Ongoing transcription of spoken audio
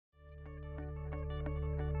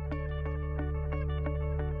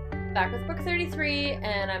Back with book 33,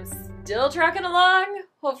 and I'm still trucking along.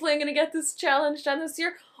 Hopefully I'm going to get this challenge done this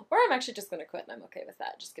year, or I'm actually just going to quit, and I'm okay with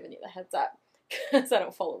that. Just giving you the heads up, because I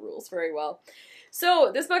don't follow rules very well. So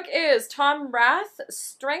this book is Tom Rath,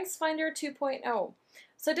 StrengthsFinder 2.0.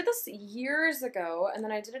 So I did this years ago, and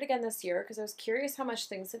then I did it again this year, because I was curious how much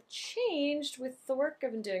things have changed with the work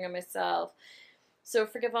I've been doing on myself. So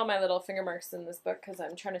forgive all my little finger marks in this book, because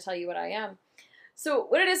I'm trying to tell you what I am. So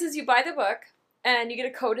what it is you buy the book, and you get a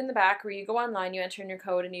code in the back where you go online, you enter in your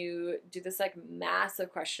code, and you do this like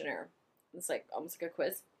massive questionnaire. It's like almost like a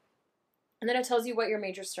quiz. And then it tells you what your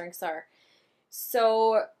major strengths are.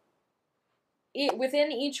 So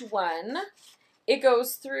within each one, it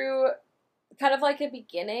goes through kind of like a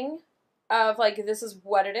beginning of like, this is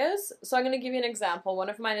what it is. So I'm going to give you an example. One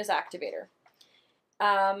of mine is activator.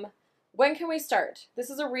 When can we start? This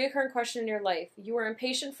is a recurring question in your life. You are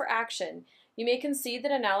impatient for action. You may concede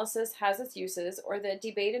that analysis has its uses, or that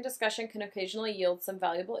debate and discussion can occasionally yield some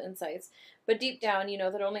valuable insights, but deep down you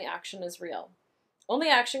know that only action is real. Only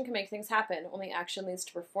action can make things happen. Only action leads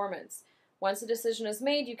to performance. Once a decision is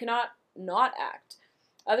made, you cannot not act.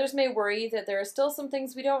 Others may worry that there are still some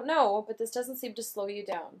things we don't know, but this doesn't seem to slow you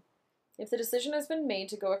down. If the decision has been made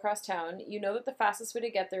to go across town, you know that the fastest way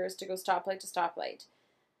to get there is to go stoplight to stoplight.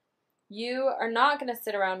 You are not going to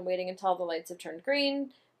sit around waiting until the lights have turned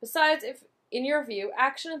green. Besides, if in your view,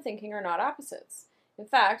 action and thinking are not opposites. In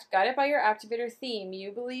fact, guided by your activator theme,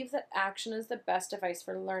 you believe that action is the best device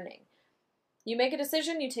for learning. You make a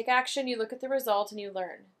decision, you take action, you look at the result, and you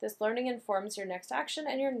learn. This learning informs your next action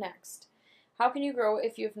and your next. How can you grow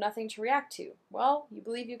if you have nothing to react to? Well, you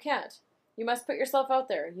believe you can't. You must put yourself out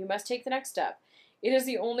there. You must take the next step. It is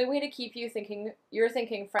the only way to keep your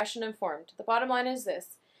thinking fresh and informed. The bottom line is this.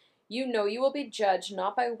 You know you will be judged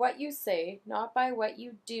not by what you say, not by what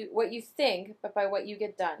you do, what you think, but by what you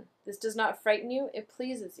get done. This does not frighten you, it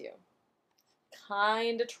pleases you.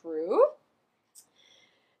 Kinda true.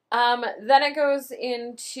 Then it goes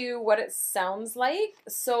into what it sounds like.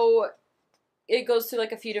 So it goes through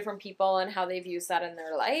like a few different people and how they've used that in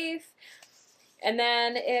their life. And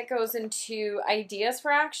then it goes into ideas for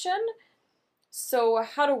action. So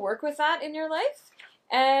how to work with that in your life.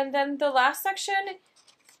 And then the last section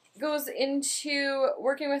goes into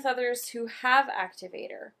working with others who have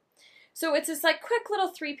activator. So it's this like quick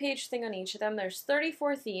little 3-page thing on each of them. There's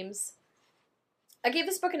 34 themes. I gave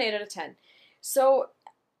this book an 8 out of 10. So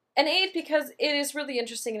an 8 because it is really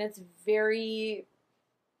interesting and it's very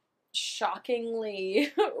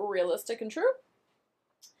shockingly realistic and true.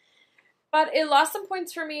 But it lost some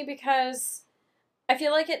points for me because I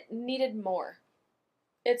feel like it needed more.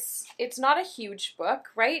 It's not a huge book,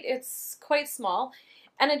 right? It's quite small.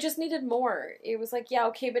 And it just needed more. It was like, yeah,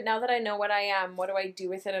 okay, but now that I know what I am, what do I do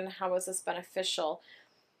with it and how is this beneficial?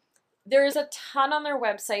 There is a ton on their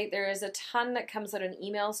website. There is a ton that comes out in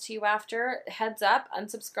emails to you after. Heads up,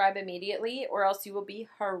 unsubscribe immediately or else you will be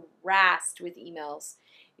harassed with emails.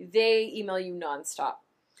 They email you nonstop.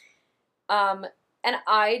 And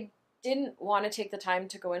I didn't want to take the time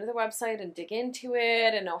to go into the website and dig into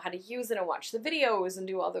it and know how to use it and watch the videos and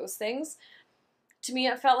do all those things. To me,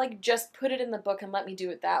 it felt like just put it in the book and let me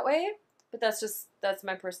do it that way. But that's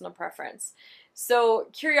my personal preference. So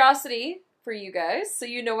curiosity for you guys, so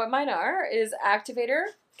you know what mine are, is activator,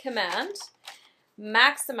 command,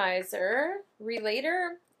 maximizer,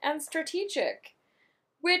 relator, and strategic,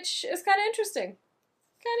 which is kind of interesting.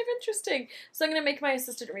 So I'm going to make my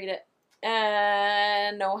assistant read it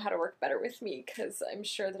and know how to work better with me because I'm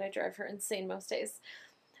sure that I drive her insane most days.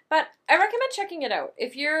 But I recommend checking it out.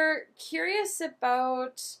 If you're curious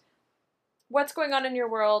about what's going on in your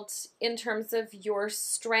world in terms of your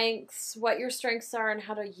strengths, what your strengths are, and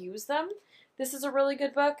how to use them, this is a really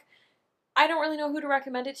good book. I don't really know who to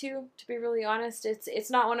recommend it to be really honest.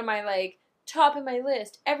 It's not one of my, like, top of my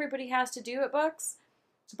list. Everybody has to do it books.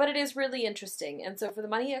 But it is really interesting. And so for the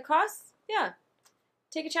money it costs, yeah,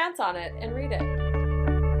 take a chance on it and read it.